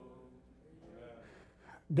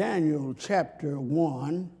Daniel chapter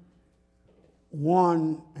 1,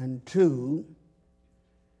 1 and 2.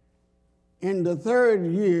 In the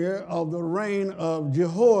 3rd year of the reign of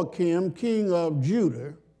Jehoiakim, king of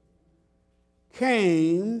Judah,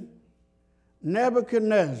 came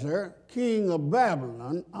Nebuchadnezzar, king of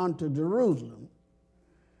Babylon, unto Jerusalem,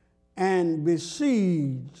 and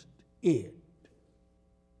besieged it.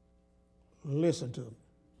 Listen to me.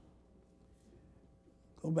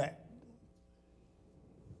 Go back.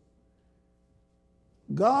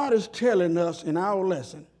 God is telling us in our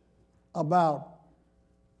lesson about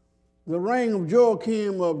the reign of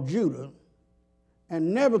Joachim of Judah,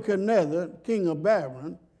 and Nebuchadnezzar, king of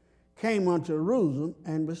Babylon, came unto Jerusalem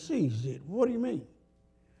and besieged it. What do you mean?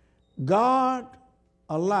 God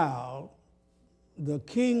allowed the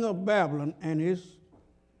king of Babylon and his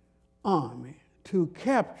army to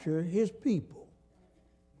capture his people.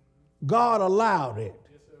 God allowed it.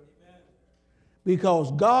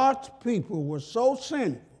 Because God's people were so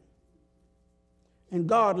sinful, and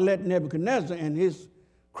God let Nebuchadnezzar and his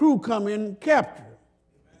crew come in and capture them.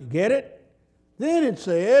 You get it? Then it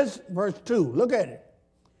says, verse 2, look at it.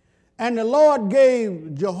 And the Lord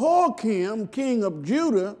gave Jehoiakim, king of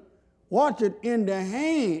Judah, watch it, in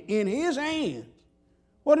his hands.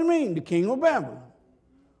 What do you mean? The king of Babylon.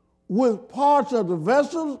 With parts of the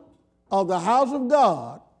vessels of the house of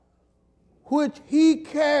God, which he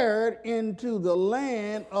carried into the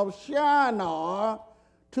land of Shinar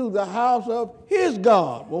to the house of his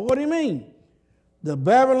God. Well, what do you mean? The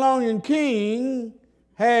Babylonian king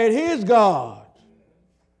had his gods,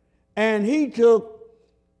 and he took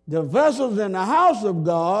the vessels in the house of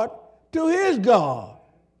God to his God.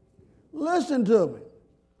 Listen to me.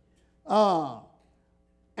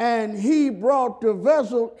 And he brought the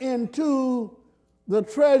vessel into the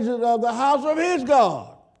treasures of the house of his God.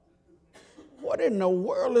 What in the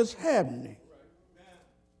world is happening?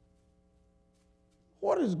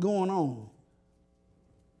 What is going on?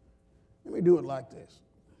 Let me do it like this.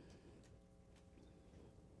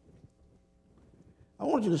 I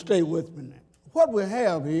want you to stay with me now. What we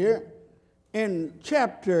have here in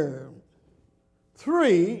chapter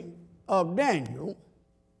 3 of Daniel,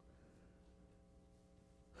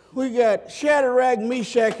 we got Shadrach,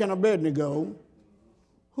 Meshach, and Abednego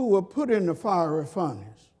who were put in the fiery furnace.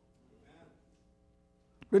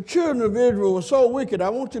 The children of Israel were so wicked, I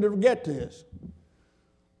want you to get this,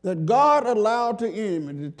 that God allowed the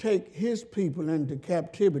enemy to take his people into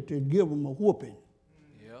captivity and give them a whooping.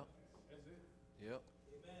 Yep.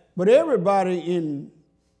 But everybody in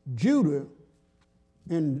Judah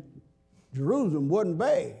and Jerusalem wasn't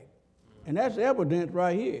bad. And that's evident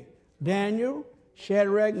right here. Daniel,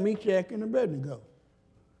 Shadrach, Meshach, and Abednego.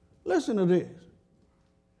 Listen to this.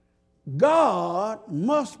 God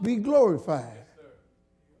must be glorified.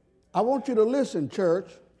 I want you to listen, church.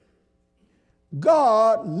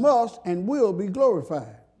 God must and will be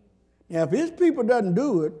glorified. Now, if his people doesn't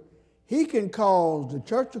do it, he can cause the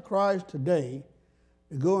Church of Christ today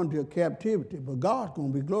to go into captivity, but God's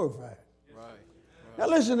going to be glorified. Right. Now,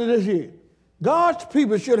 listen to this here. God's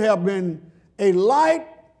people should have been a light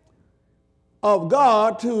of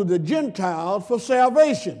God to the Gentiles for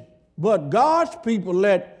salvation, but God's people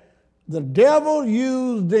let the devil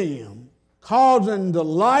use them, causing the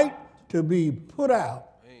light to be put out.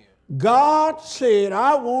 God said,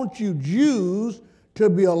 I want you Jews to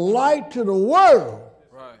be a light to the world.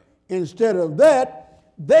 Right. Instead of that,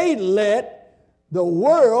 they let the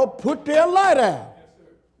world put their light out.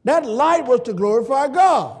 That light was to glorify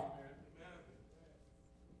God.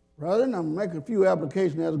 Brother, I'm going to make a few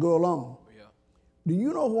applications as I go along. Yeah. Do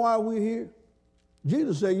you know why we're here?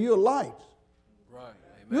 Jesus said, you're lights. Right.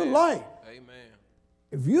 Amen. You're light. Amen.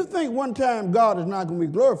 If you think one time God is not going to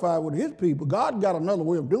be glorified with his people, God got another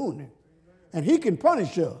way of doing it. And he can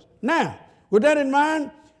punish us. Now, with that in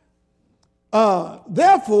mind,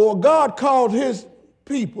 therefore, God called his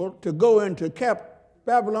people to go into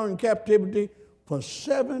Babylonian captivity for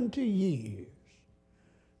 70 years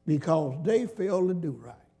because they failed to do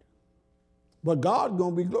right. But God's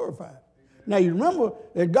going to be glorified. Now, you remember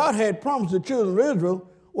that God had promised the children of Israel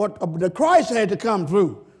what the Christ had to come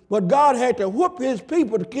through. But God had to whoop his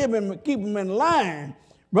people to keep them in line,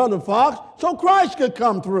 Brother Fox, so Christ could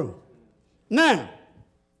come through. Now,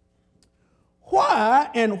 why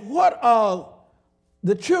and what are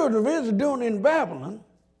the children of Israel doing in Babylon?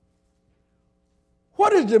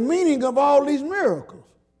 What is the meaning of all these miracles?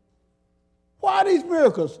 Why these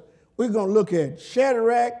miracles? We're going to look at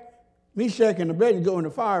Shadrach, Meshach, and Abednego in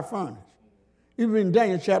the fire furnace. Even in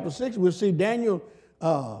Daniel chapter 6, we'll see Daniel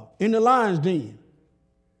in the lion's den.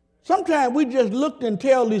 Sometimes we just look and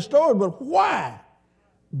tell these stories, but why?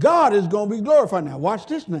 God is going to be glorified. Now, watch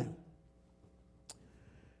this now.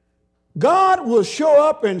 God will show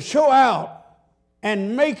up and show out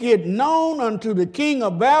and make it known unto the king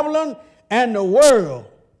of Babylon and the world.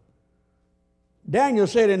 Daniel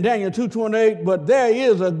said in Daniel 2:28, but there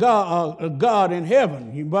is a God in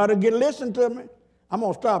heaven. You better listen to me. I'm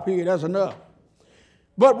going to stop here. That's enough.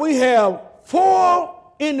 But we have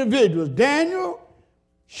 4 individuals, Daniel,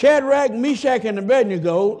 Shadrach, Meshach, and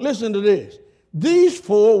Abednego. Listen to this. These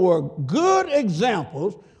 4 were good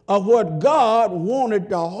examples of what God wanted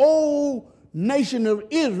the whole nation of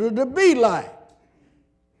Israel to be like.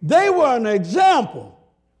 They were an example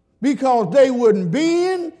because they wouldn't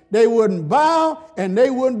bend, they wouldn't bow, and they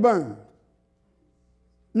wouldn't burn.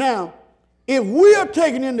 Now, if we are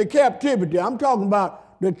taken into captivity, I'm talking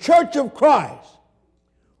about the church of Christ,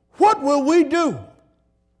 what will we do?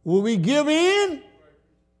 Will we give in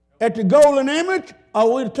at the golden image,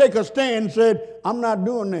 or will we take a stand and say, I'm not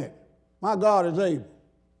doing that. My God is able.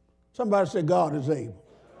 Somebody say, God is able.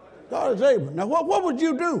 God is able. Now, what would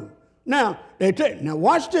you do? Now, now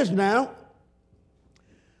watch this now.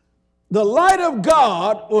 The light of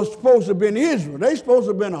God was supposed to be in Israel. They're supposed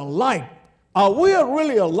to have been a light. Are we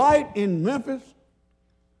really a light in Memphis?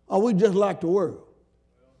 Or are we just like the world?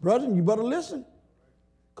 Brother, you better listen.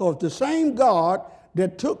 Because the same God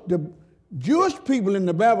that took the Jewish people in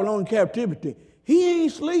the Babylonian captivity, he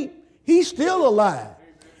ain't asleep. He's still alive.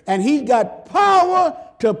 And he's got power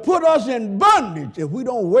to put us in bondage if we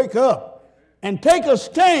don't wake up and take a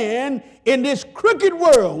stand in this crooked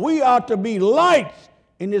world. We are to be lights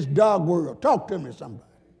in this dark world. Talk to me, somebody.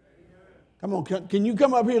 Come on, can you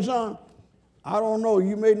come up here, son? I don't know.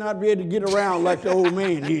 You may not be able to get around like the old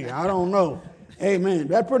man here. I don't know. Amen.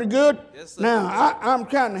 That pretty good? Yes, sir. Now, I'm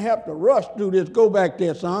kind of have to rush through this. Go back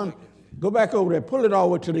there, son. Go back over there. Pull it all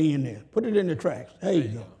the way to the end there. Put it in the tracks. There you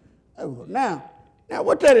go. There we go. Now,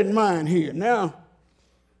 with that in mind here. Now,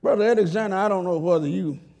 Brother Alexander, I don't know whether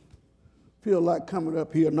you feel like coming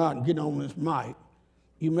up here or not and getting on this mic.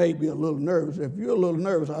 You may be a little nervous. If you're a little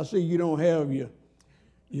nervous, I see you don't have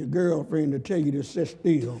your girlfriend to tell you to sit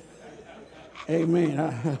still. Amen.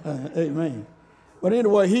 Amen. But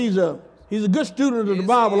anyway, he's a good student of the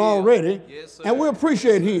Bible already, and we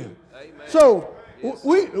appreciate him. Amen. So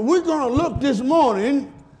we're going to look this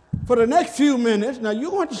morning for the next few minutes. Now,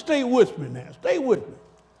 you're going to stay with me now. Stay with me.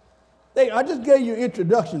 I just gave you an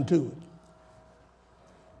introduction to it.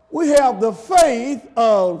 We have the faith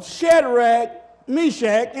of Shadrach,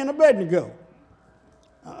 Meshach, and Abednego.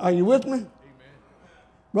 Are you with me? Amen.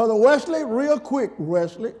 Brother Wesley, real quick,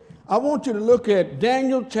 Wesley, I want you to look at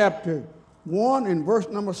Daniel chapter 1 and verse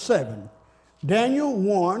number 7. Daniel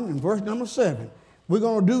 1 and verse number 7. We're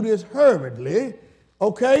going to do this hurriedly,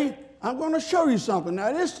 okay? I'm going to show you something.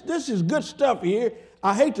 Now, this is good stuff here.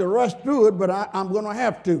 I hate to rush through it, but I'm going to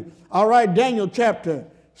have to. All right, Daniel chapter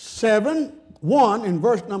 1 and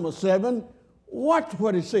verse number 7. Watch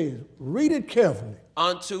what it says. Read it carefully.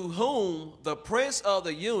 Unto whom the prince of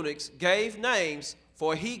the eunuchs gave names,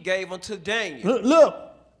 for he gave unto Daniel. Look,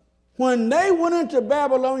 when they went into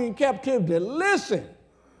Babylonian captivity, listen,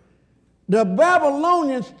 the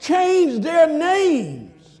Babylonians changed their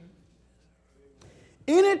names.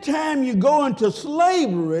 Anytime you go into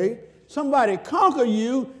slavery, somebody conquer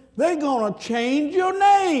you, they're going to change your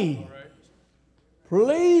name. Right.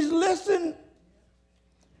 Please listen.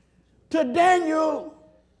 To Daniel,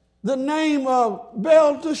 the name of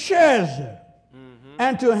Belteshazzar.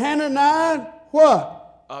 And to Hananiah,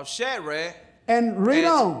 what? Of Shadrach. And read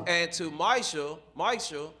on. And to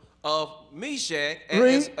Meshach of Meshach,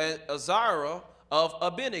 and Azariah of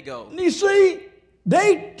Abednego. You see,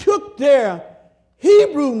 they took their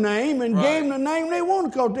Hebrew name and gave them the name they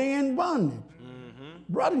wanted because they're in bondage.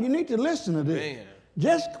 Brother, you need to listen to this. Man.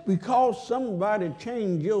 Just because somebody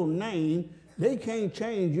changed your name, they can't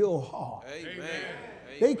change your heart. Amen.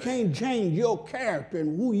 They can't change your character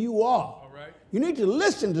and who you are. All right. You need to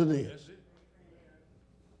listen to this.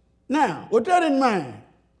 Now, with that in mind,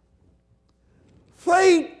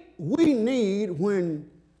 faith we need when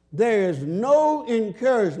there is no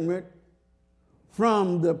encouragement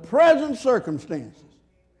from the present circumstances.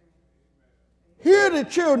 Here the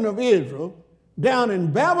children of Israel, down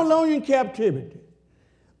in Babylonian captivity,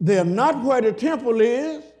 they're not where the temple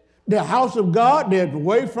is, the house of God, they're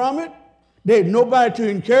away from it. There's nobody to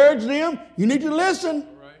encourage them. You need to listen.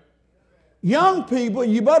 Right. Young people,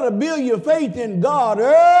 you better build your faith in God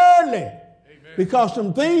early. Amen. Because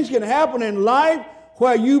some things can happen in life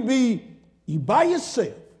where you by yourself.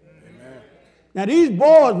 Amen. Now these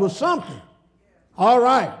boys were something. All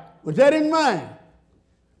right. With that in mind,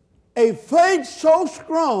 a faith so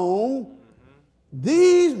strong,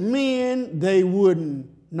 these men, they wouldn't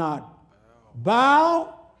not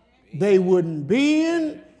bow, they wouldn't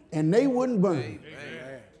bend, and they wouldn't burn.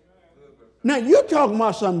 Amen. Now, you're talking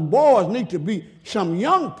about some boys need to be some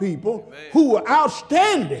young people who are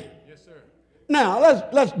outstanding. Yes, sir. Now,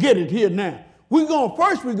 let's get it here now. We're going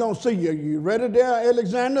to see you ready there,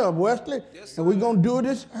 Alexander of Wesley? Yes, and we're going to do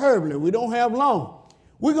this hurriedly. We don't have long.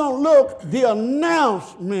 We're going to look the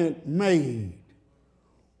announcement made.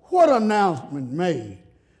 What announcement made?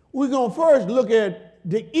 We're going to first look at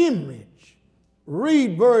the image.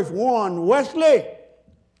 Read verse 1, Wesley.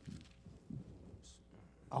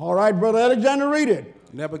 All right, Brother Alexander, read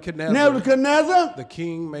it. Nebuchadnezzar, the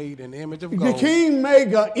king made an image of gold. The king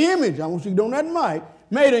made an image. I want you to do that mic.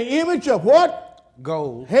 Made an image of what?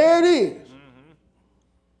 Gold. Here it is.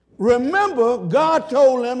 Mm-hmm. Remember, God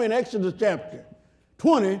told them in Exodus chapter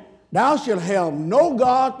 20, thou shalt have no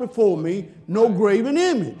gods before me, no graven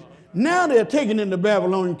image. Now they're taken into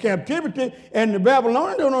Babylonian captivity, and the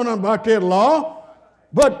Babylonians don't know nothing about their law.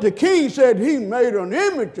 But the king said he made an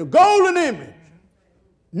image, a golden image,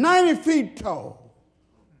 90 feet tall.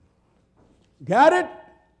 Got it?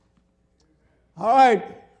 All right,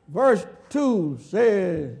 verse 2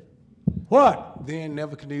 says, what? Then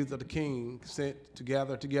Nebuchadnezzar the king sent to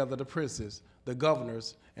gather together the princes, the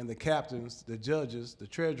governors, and the captains, the judges, the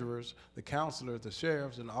treasurers, the counselors, the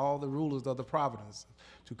sheriffs, and all the rulers of the provinces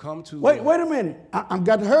to come to... Wait a minute. I've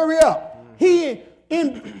got to hurry up.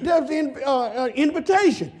 There's an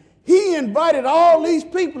invitation. He invited all these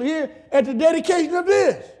people here at the dedication of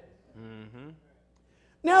this.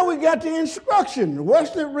 Now we got the instruction.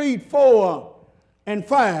 Wesley, read 4 and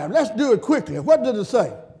 5. Let's do it quickly. What does it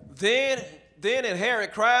say? Then and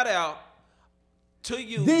Herod cried out to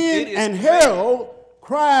you. Herod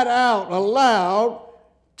cried out aloud.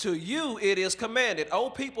 To you it is commanded,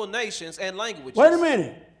 O people, nations, and languages. Wait a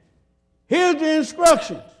minute. Here's the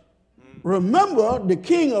instructions. Remember, the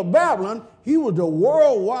king of Babylon, he was a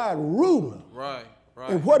worldwide ruler. Right.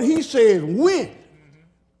 And what he says went.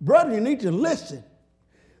 Brother, you need to listen.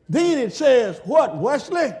 Then it says what,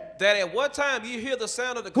 Wesley? That at what time you hear the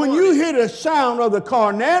sound of the cornet. When you hear the sound of the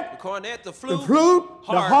cornet, the flute,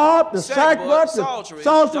 the harp, the sackbut, the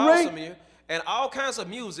psaltery, and all kinds of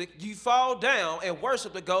music, you fall down and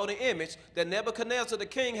worship the golden image that Nebuchadnezzar the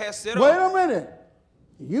king has set up. Wait a minute.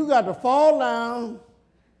 You got to fall down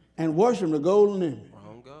and worship the golden image.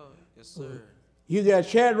 Wrong God. Yes, sir. You got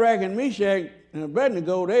Shadrach and Meshach and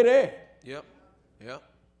Abednego, they there. Yep.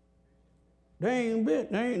 We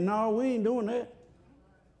ain't doing that.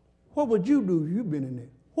 What would you do if you've been in there?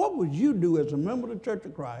 What would you do as a member of the Church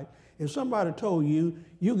of Christ if somebody told you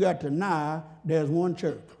you got to deny there's one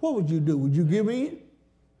church? What would you do? Would you give in?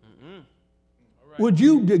 Right. Would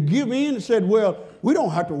you give in and said, well, we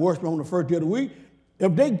don't have to worship on the first day of the week?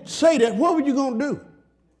 If they say that, what were you going to do?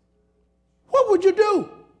 What would you do?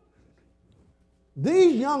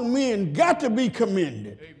 These young men got to be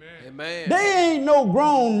commended. Amen. They ain't no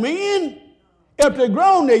grown men. If they're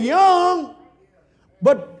grown, they're young.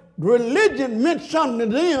 But religion meant something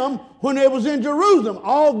to them when they was in Jerusalem,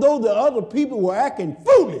 although the other people were acting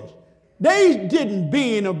foolish. They didn't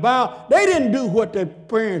they didn't do what their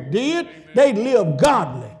parents did. They lived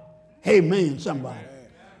godly. Amen, somebody.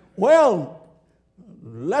 Well,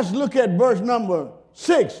 let's look at verse number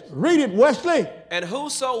 6. Read it, Wesley. And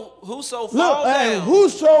whoso fall down, and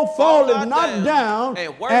whoso falleth not down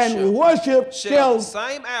and worship shall the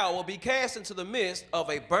same hour be cast into the midst of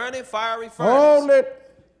a burning fiery furnace. Hold it.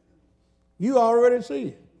 You already see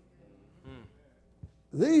it.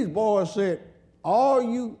 These boys said, all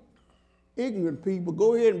you ignorant people,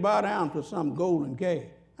 go ahead and bow down to some golden calf.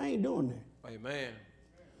 I ain't doing that. Amen.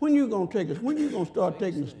 When you gonna start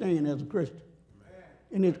taking a stand as a Christian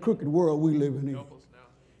in this crooked world we live in?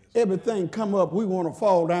 Everything come up, we want to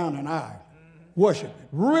fall down and worship it.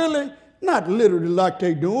 Really? Not literally like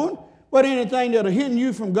they doing, but anything that'll hinder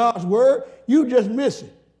you from God's word, you just miss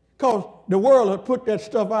it. Because the world will put that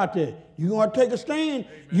stuff out there. You're going to take a stand.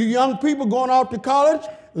 Amen. You young people going off to college,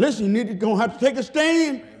 listen, you're going to have to take a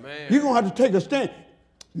stand. Amen. You're going to have to take a stand.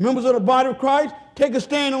 Members of the body of Christ, take a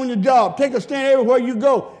stand on your job. Take a stand everywhere you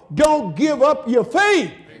go. Don't give up your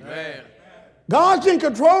faith. Amen. God's in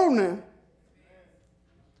control now.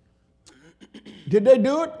 Did they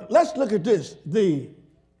do it? Let's look at this. The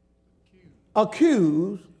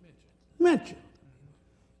accused mentioned.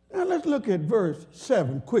 Now let's look at verse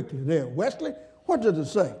 7 quickly there. Wesley, what does it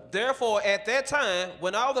say? Therefore, at that time,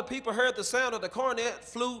 when all the people heard the sound of the cornet,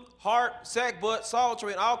 flute, harp, sackbut,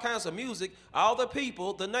 psaltery, and all kinds of music, all the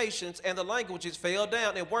people, the nations, and the languages fell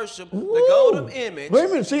down and worshiped the golden image. Wait a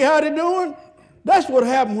minute, see how they're doing? That's what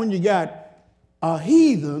happened when you got a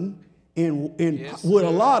heathen Yes, with a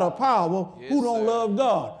sir. lot of power Yes, who don't sir. love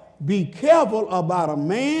God. Be careful about a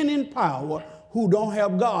man in power who don't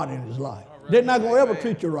have God in his life. They're not going to ever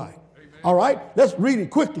treat you right. All right? Let's read it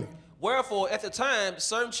quickly. Wherefore, at the time,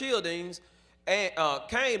 certain Chaldeans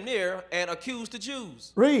came near and accused the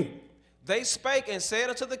Jews. Read. They spake and said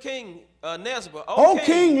unto the king Nesbah, O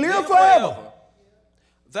king, live forever.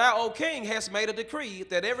 Thou, O king, hast made a decree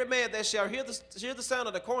that every man that shall hear the sound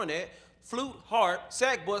of the cornet, flute, harp,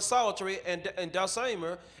 sackbut, psaltery, and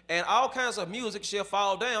dulcimer, and all kinds of music shall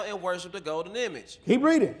fall down and worship the golden image. Keep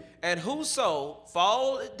reading. And whoso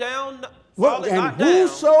falleth not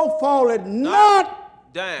whoso falleth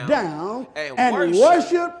not down and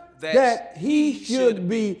worship that he should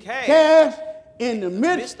be cast in the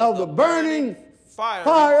midst of the burning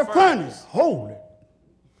fire furnace. Hold it.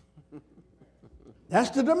 That's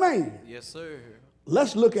the demand. Yes, sir.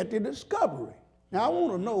 Let's look at the discovery. Now, I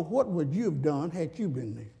want to know what would you have done had you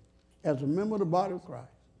been there as a member of the body of Christ.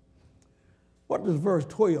 What does verse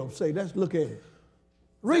 12 say? Let's look at it.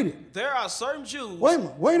 Read it. There are certain Jews. Wait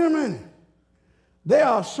a minute. There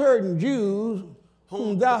are certain Jews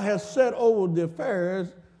whom thou hast set over the affairs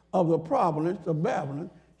of the province of Babylon,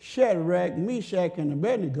 Shadrach, Meshach, and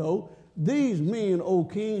Abednego. These men, O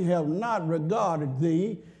king, have not regarded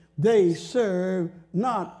thee. They serve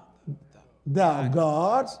not thy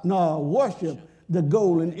gods, nor worship the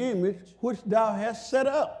golden image which thou hast set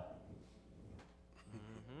up.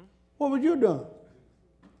 What would you done?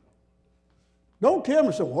 Don't tell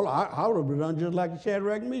me so. Well, I would have done just like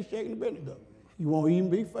Shadrach, Meshach, and Abednego. You won't even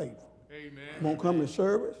be faithful. Amen. You won't come to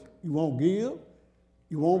service. You won't give.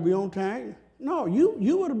 You won't be on time. No, you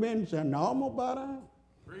would have been saying, no, I'm going to bow down.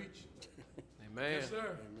 Preach. Amen. Yes, sir.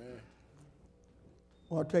 Amen.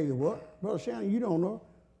 Well, I'll tell you what, Brother Shannon, you don't know.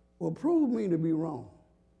 Well, prove me to be wrong.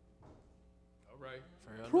 All right.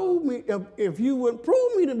 Prove me, if you would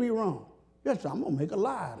prove me to be wrong. Yes, I'm going to make a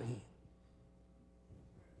lie to him.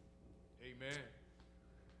 Amen.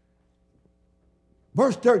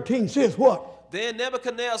 Verse 13 says what? Then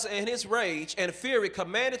Nebuchadnezzar in his rage and fury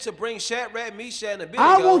commanded to bring Shadrach, Meshach, and Abednego.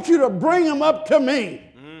 I want you to bring them up to me.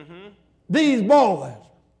 These boys.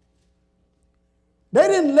 They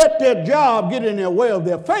didn't let their job get in their way of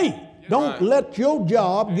their faith. Don't let your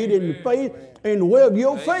job get in the faith in the way of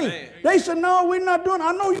your faith. They said, no, we're not doing it.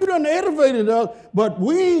 I know you done elevated us, but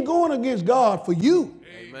we ain't going against God for you.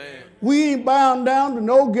 Amen. We ain't bound down to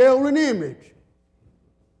no golden image.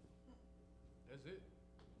 That's it.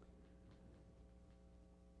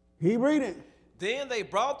 Keep reading. Then they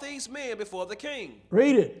brought these men before the king.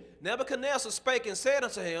 Read it. Nebuchadnezzar spake and said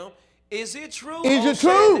unto him, Is it true? Is it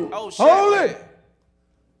true? Hold Shadrach? it.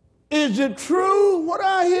 Is it true what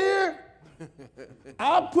I hear?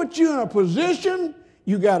 I'll put you in a position.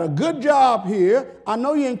 You got a good job here. I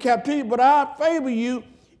know you're in captivity, but I favor you.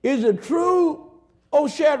 Is it true, O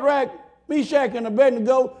Shadrach, Meshach, and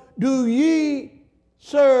Abednego? Do ye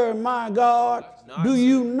serve my God? Do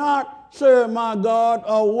you not serve my God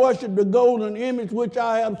or worship the golden image which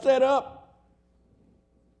I have set up?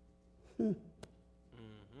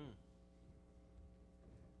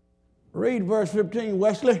 Read verse 15,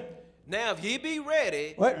 Wesley. Now if ye be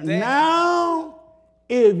ready, Now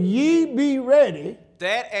if ye be ready,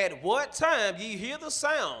 that at what time ye hear the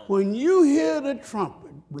sound. when you hear the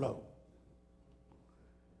trumpet blow.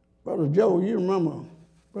 Brother Joe, you remember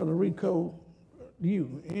Brother Rico,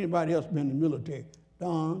 anybody else been in the military?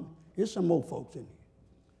 Don, there's some more folks in here.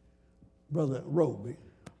 Brother Roby,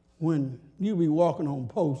 when you be walking on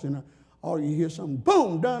post and all you hear something,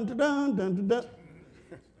 boom, dun, dun, dun, dun, dun, dun.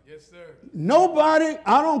 Yes, sir. Nobody,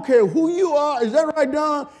 I don't care who you are, is that right,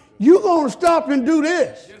 Don? You're going to stop and do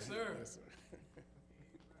this. Yes, sir.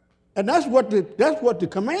 And that's what the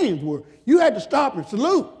commands were. You had to stop and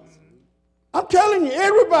salute. I'm telling you,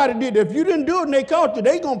 everybody did. If you didn't do it and they caught you,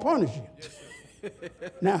 they going to punish you.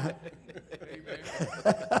 Yes,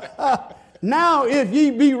 now, if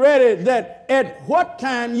ye be ready, that at what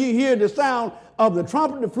time ye hear the sound of the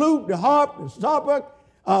trumpet, the flute, the harp, the psalter,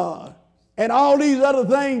 and all these other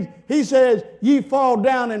things, he says, ye fall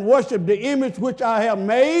down and worship the image which I have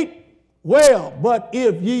made. Well, but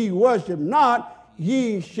if ye worship not,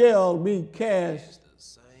 ye shall be cast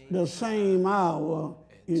the same hour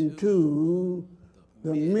into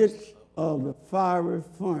the midst of the fiery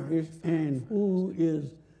furnace. And who is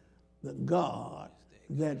the God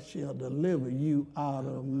that shall deliver you out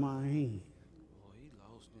of my hand? Boy, he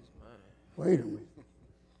lost his mind. Wait a minute.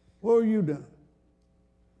 What have you done?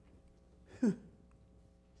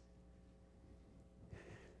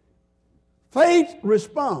 Faith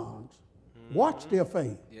responds. Watch their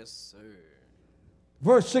faith. Yes, sir.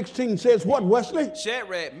 Verse 16 says what, Wesley?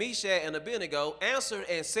 Shadrach, Meshach, and Abednego answered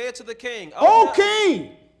and said to the king, O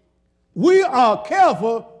king, we are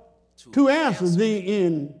careful to answer thee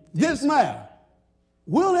in this matter.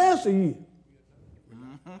 We'll answer you.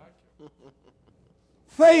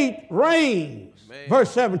 Faith reigns. Amen.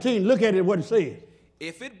 Verse 17, look at it, what it says.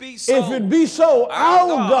 If it be so, If it be so,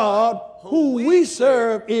 our God, who we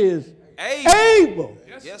serve, is able.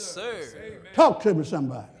 Yes, sir. Talk to me,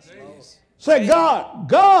 somebody. Say,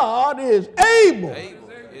 God is able. Able.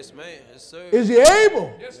 Yes, man. Yes, sir. Is he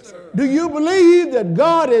able? Yes, sir. Do you believe that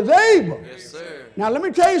God is able? Yes, sir. Now, let me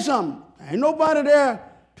tell you something. Ain't nobody there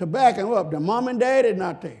to back him up. The mom and dad is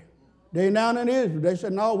not there. They down in Israel. They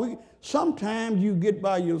said, no, sometimes you get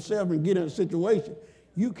by yourself and get in a situation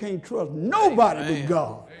you can't trust nobody but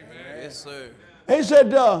God. Amen. Yes, sir. He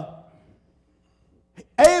said,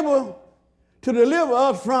 able to deliver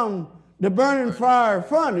us from the burning fire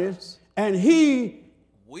furnace, and he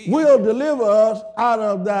will deliver us out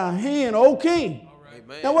of thy hand, O king.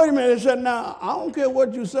 Amen. Now, wait a minute. He said, now, I don't care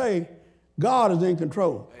what you say. God is in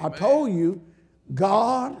control. Amen. I told you,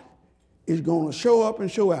 God is going to show up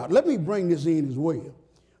and show out. Let me bring this in as well.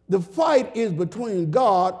 The fight is between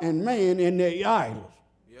God and man and their idols.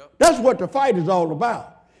 Yep. That's what the fight is all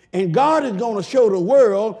about. And God is going to show the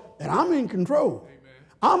world that I'm in control. Amen.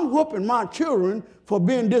 I'm whooping my children for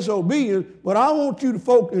being disobedient, but I want you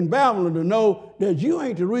folk in Babylon to know that you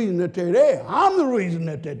ain't the reason that they're there. I'm the reason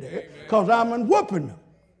that they're there, because I'm in whooping them.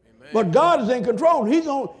 Amen. But God is in control.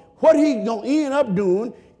 What he's going to end up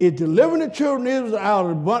doing is delivering the children of Israel out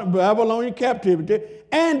of Babylonian captivity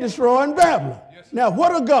and destroying Babylon. Yes, now,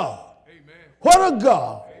 what a God. Amen. What a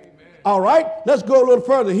God. Amen. All right, let's go a little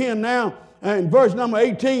further here now. In verse number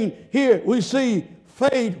 18, here we see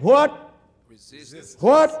faith, what? Resistance.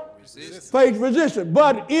 What? Resistance. Faith resistant.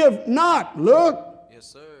 But if not, look. Yes,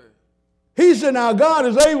 sir. He said, now God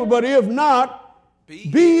is able, but if not,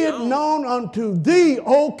 be it known unto thee,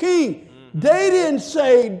 O king. They didn't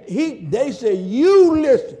say, they said, you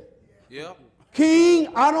listen. Yep. King,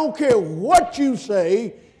 I don't care what you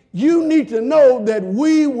say, you need to know that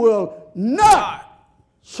we will not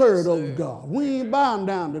serve those gods. We ain't bowing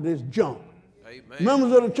down to this junk. Amen.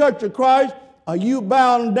 Members of the Church of Christ, are you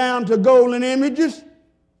bowing down to golden images?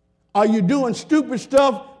 Are you doing stupid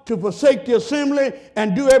stuff to forsake the assembly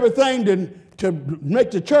and do everything to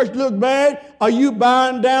make the church look bad? Are you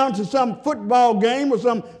bowing down to some football game or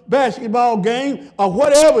some basketball game or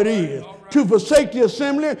whatever it is to forsake the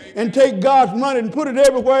assembly and take God's money and put it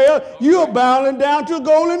everywhere else? You're bowing down to a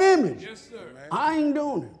golden image. Yes, sir. I ain't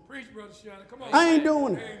doing it. Preach, Brother Shadrach. Come on. I ain't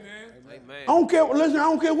doing it. Amen. Amen. I don't care. Listen, I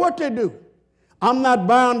don't care what they do. I'm not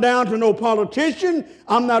bound down to no politician.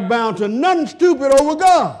 I'm not bound to nothing stupid over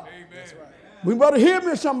God. Amen. We better hear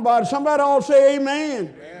me, somebody. Somebody all say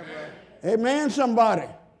amen. Amen, somebody.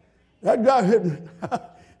 That guy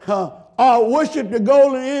worship the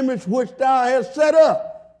golden image which thou hast set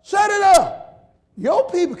up. Set it up. Your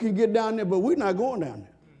people can get down there, but we're not going down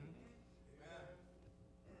there.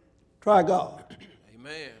 Try God.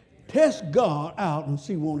 Amen. Test God out and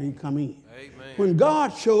see won't he come in. Amen. When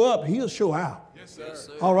God show up, he'll show out. Yes, sir. Yes,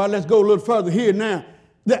 sir. All right, let's go a little further here now.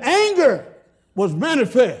 The anger was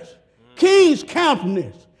manifest. King's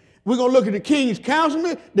countenance. We're going to look at the king's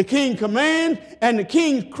countenance, the king's commands, and the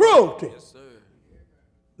king's cruelty. Yes, sir.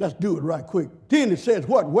 Let's do it right quick. Then it says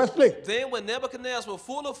what, Wesley? Then when Nebuchadnezzar was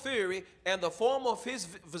full of fury, and the form of his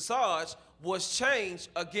visage was changed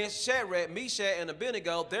against Shadrach, Meshach, and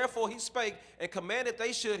Abednego, therefore he spake and commanded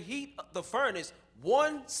they should heat the furnace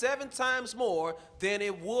 7 times more than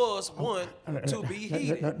it was to be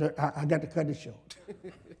heated. I got to cut it short.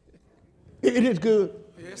 It is good.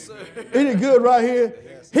 Yes, sir. It is good right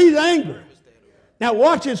here. He's angry. Now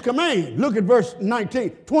watch his command. Look at verse 19,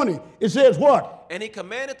 20. It says what? And he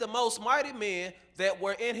commanded the most mighty men that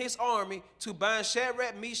were in his army to bind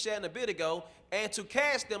Shadrach, Meshach, and Abednego, and to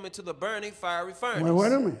cast them into the burning fiery furnace.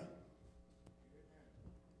 Wait a minute.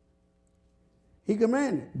 He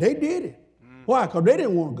commanded. They did it. Why? Because they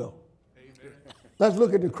didn't want to go. Let's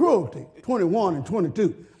look at the cruelty, 21 and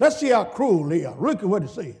 22. Let's see how cruel they are. Look at what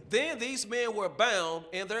it says. Then these men were bound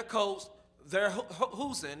in their coats, their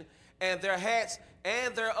hosen, and their hats,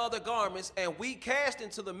 and their other garments, and we cast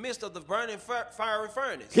into the midst of the burning fiery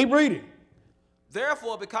furnace. Keep reading.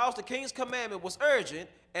 Therefore, because the king's commandment was urgent,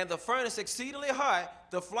 and the furnace exceedingly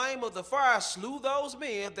hot, the flame of the fire slew those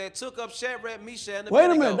men that took up Shadrach, Meshach, and Abednego.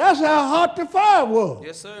 Wait a minute. That's how hot the fire was.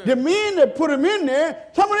 Yes, sir. The men that put them in there,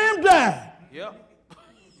 some of them died. Yep.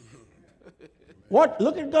 What?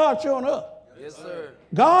 Look at God showing up. Yes, sir.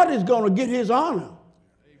 God is going to get his honor.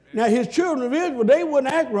 Now his children of Israel, they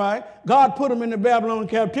wouldn't act right. God put them in the Babylonian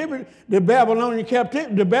captivity. The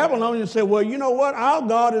Babylonians said, well, you know what? Our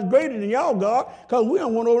God is greater than y'all God, because we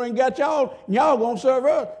don't want over and got y'all, and y'all going to serve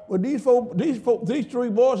us. But these three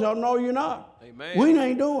boys said, no, you're not. Amen. We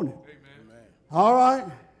ain't doing it. Amen. All right.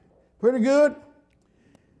 Pretty good.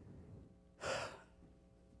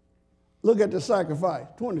 Look at the sacrifice,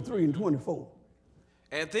 23 and 24.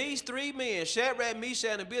 And these 3 men, Shadrach,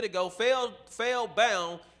 Meshach, and Abednego, fell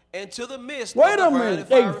bound into the midst Wait of the a burning minute.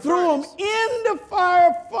 They fiery threw them furnace. in the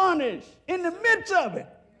fire furnace, in the midst of it.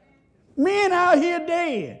 Men out here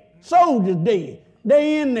dead. Soldiers dead.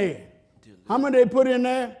 They in there. How many they put in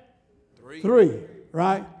there? 3. 3,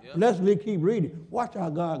 right? Yep. Let's keep reading. Watch how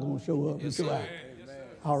God going to show up and show out.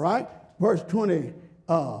 All right? Verse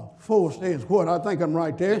 24 says what? I think I'm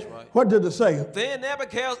right there. That's right. What did it say? Then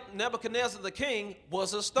Nebuchadnezzar the king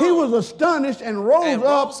was astonished. He was astonished and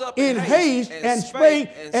rose up in haste and spake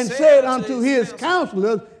and said unto his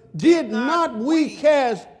counselors, did not we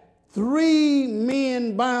cast 3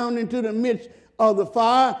 men bound into the midst of the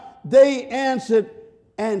fire? They answered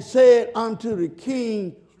and said unto the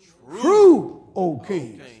king, true, O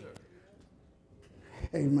king.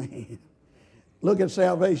 Amen. Look at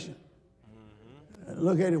salvation.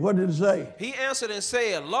 Look at it. What did it say? He answered and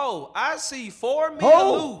said, lo, I see 4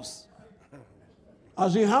 men loose. I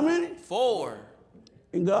see how many? 4.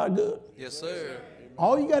 And God good. Yes, sir.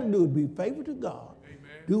 All you got to do is be faithful to God. Amen.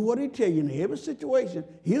 Do what he tell you in every situation.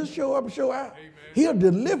 He'll show up and show out. Amen. He'll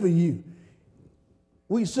deliver you.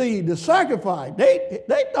 We see the sacrifice. They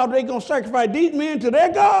thought they were going to sacrifice these men to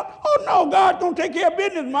their God. Oh, no, God's going to take care of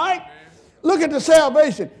business, Mike. Amen. Look at the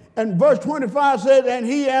salvation. And verse 25 says, and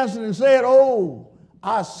he answered and said, oh,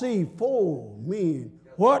 I see 4 men.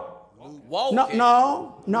 What? Walking.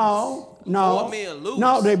 No. 4 men loose.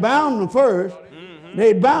 No, they bound them first. Mm-hmm.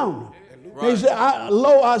 They bound them. Right. They said,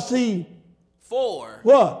 I see 4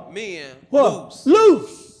 what? Men what?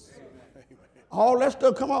 Loose. All that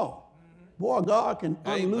stuff come off. Boy, God can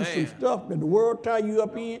unloose some stuff that the world tie you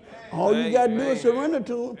up in. All you got to do is surrender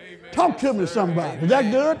to him. Talk to me, somebody. Is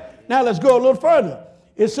that good? Now let's go a little further.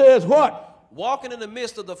 It says what? Walking in the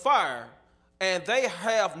midst of the fire, and they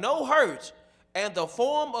have no hurt, and the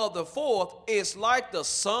form of the 4th is like the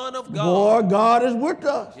Son of God. Boy, God is with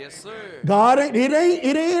us. Yes, sir. God, it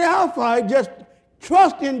ain't our fight. Just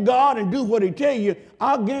trust in God and do what he tell you.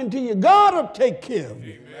 I'll guarantee you, God will take care of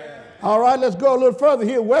you. Amen. All right, let's go a little further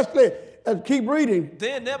here. Wesley, let's keep reading.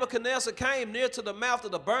 Then Nebuchadnezzar came near to the mouth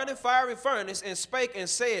of the burning fiery furnace and spake and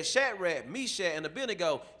said, Shadrach, Meshach, and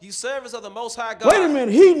Abednego, ye servants of the Most High God. Wait a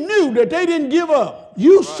minute. He knew that they didn't give up.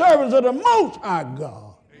 You servants of the Most High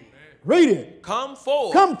God. Read it. Come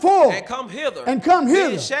forth. Come forth. And come hither. And come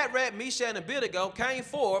hither. Then Shadrach, Meshach, and Abednego came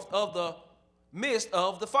forth of the midst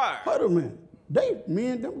of the fire. Wait a minute.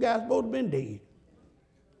 Them guys supposed to have been dead.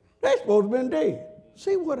 They supposed to have been dead.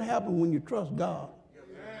 See what happened when you trust God.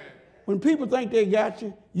 When people think they got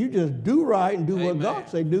you, you just do right and do what God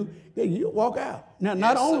say do. You walk out. Now,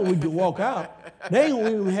 not only would you walk out, they ain't gonna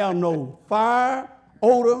even have no fire,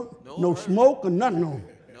 odor, no smoke, or nothing on.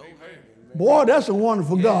 Boy, that's a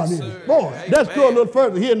wonderful God. Boy, let's go a little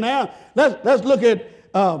further here now. Let's look at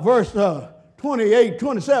verse 28,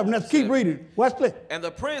 27. Let's keep reading. Wesley. And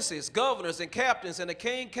the princes, governors, and captains, and the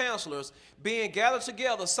king counselors, being gathered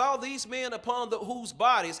together, saw these men upon whose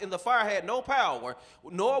bodies in the fire had no power,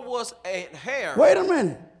 nor was a hair. Wait a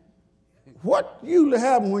minute. What usually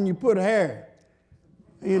happens when you put a hair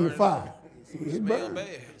in the fire? It smell bad.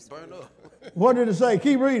 It's burned up. What did it say?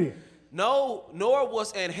 Keep reading. No, nor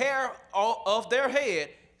was an hair of their head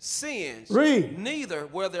singed. Read. Neither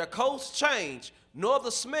were their coats changed, nor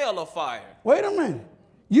the smell of fire. Wait a minute.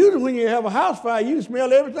 Usually when you have a house fire, you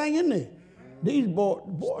smell everything in there. These boys,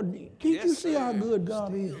 can't you see how good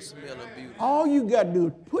God is? All you got to do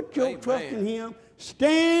is put your trust in him.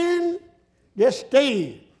 Stand, just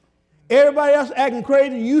stand. Everybody else acting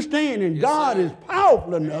crazy, you stand. And God is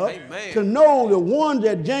powerful enough to know the ones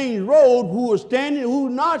that James wrote who are standing,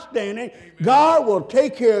 who's not standing. God will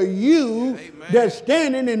take care of you that's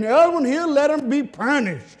standing, and the other one, he'll let them be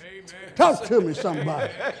punished. Talk to me,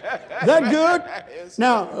 somebody. Is that good?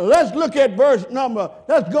 Now, let's look at verse number.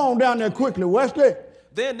 Let's go on down there quickly, Wesley.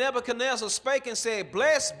 Then Nebuchadnezzar spake and said,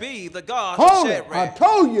 blessed be the God of Shadrach. I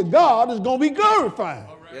told you God is going to be glorified.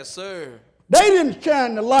 Yes, sir. They didn't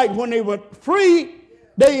shine the light when they were free.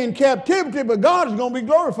 They in captivity, but God is going to be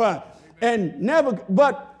glorified. And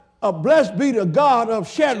blessed be the God of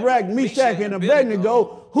Shadrach, Meshach, and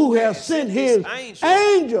Abednego, who has sent his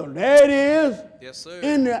angel. There it is. Yes, sir.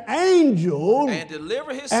 In the angel. And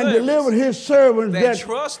delivered his servants that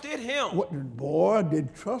trusted him. Boy,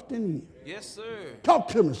 did trust in him. Yes, sir. Talk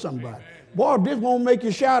to me, somebody. Boy, if this won't make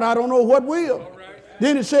you shout, I don't know what will.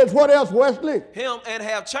 Then it says, what else, Wesley? Him, and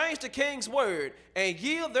have changed the king's word, and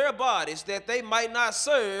yield their bodies that they might not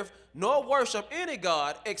serve nor worship any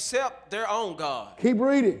God except their own God. Keep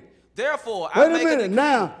reading. Therefore, Wait I a make minute.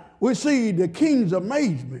 Now, we see the king's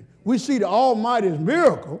amazement. We see the Almighty's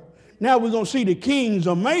miracle. Now we're going to see the king's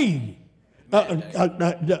amazing.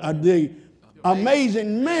 The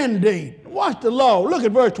amazing mandate. Watch the law. Look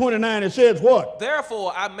at verse 29. It says what?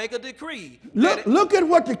 Therefore, I make a decree. Look at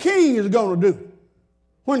what the king is going to do.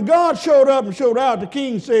 When God showed up and showed out, the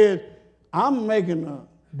king said, I'm making a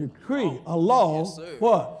decree, a law. Yes, sir.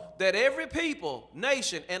 What? That every people,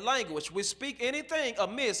 nation, and language which speak anything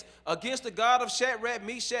amiss against the God of Shadrach,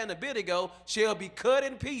 Meshach, and Abednego shall be cut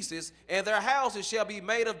in pieces, and their houses shall be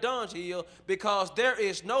made of dunghill, because there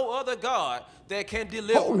is no other God that can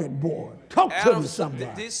deliver. Hold it, boy. Talk out to me, of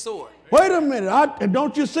somebody. this sort. Wait a minute.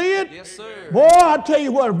 Don't you see it? Yes, sir. Boy, I tell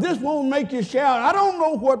you what, if this won't make you shout, I don't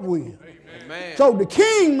know what will. Amen. So the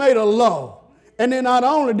king made a law. And then not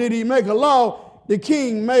only did he make a law, the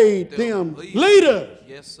king made them leaders.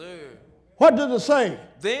 Yes, sir. What does it say?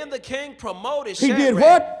 Then the king promoted He Shadrach. did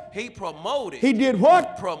what? He promoted. He did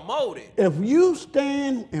what? Promoted. If you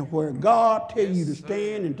stand and where God tells you to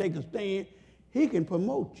stand and take a stand, he can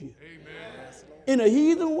promote you. Amen. In a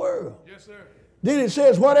heathen world. Yes, sir. Then it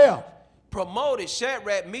says what else? Promoted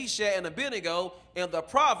Shadrach, Meshach, and Abednego in the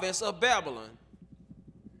province of Babylon.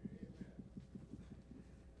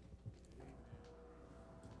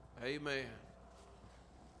 Amen.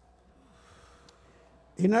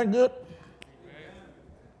 Isn't that good?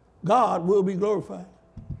 God will be glorified.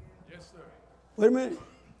 Yes, sir. Wait a minute.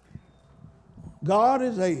 God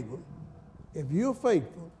is able, if you're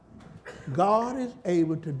faithful, God is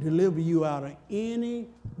able to deliver you out of any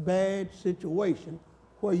bad situation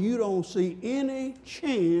where you don't see any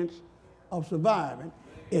chance of surviving.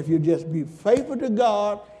 If you just be faithful to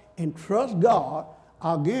God and trust God,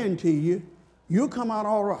 I'll guarantee you, you'll come out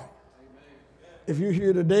all right. If you're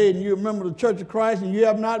here today and you remember the Church of Christ and you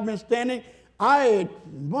have not been standing, I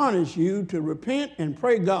admonish you to repent and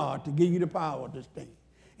pray God to give you the power to stand.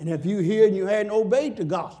 And if you're here and you hadn't obeyed the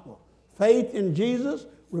gospel, faith in Jesus,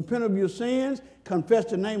 repent of your sins, confess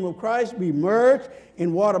the name of Christ, be merged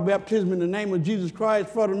in water baptism in the name of Jesus Christ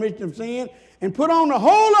for the remission of sin, and put on the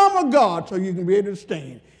whole armor of God so you can be able to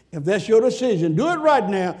stand. If that's your decision, do it right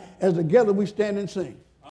now as together we stand and sing.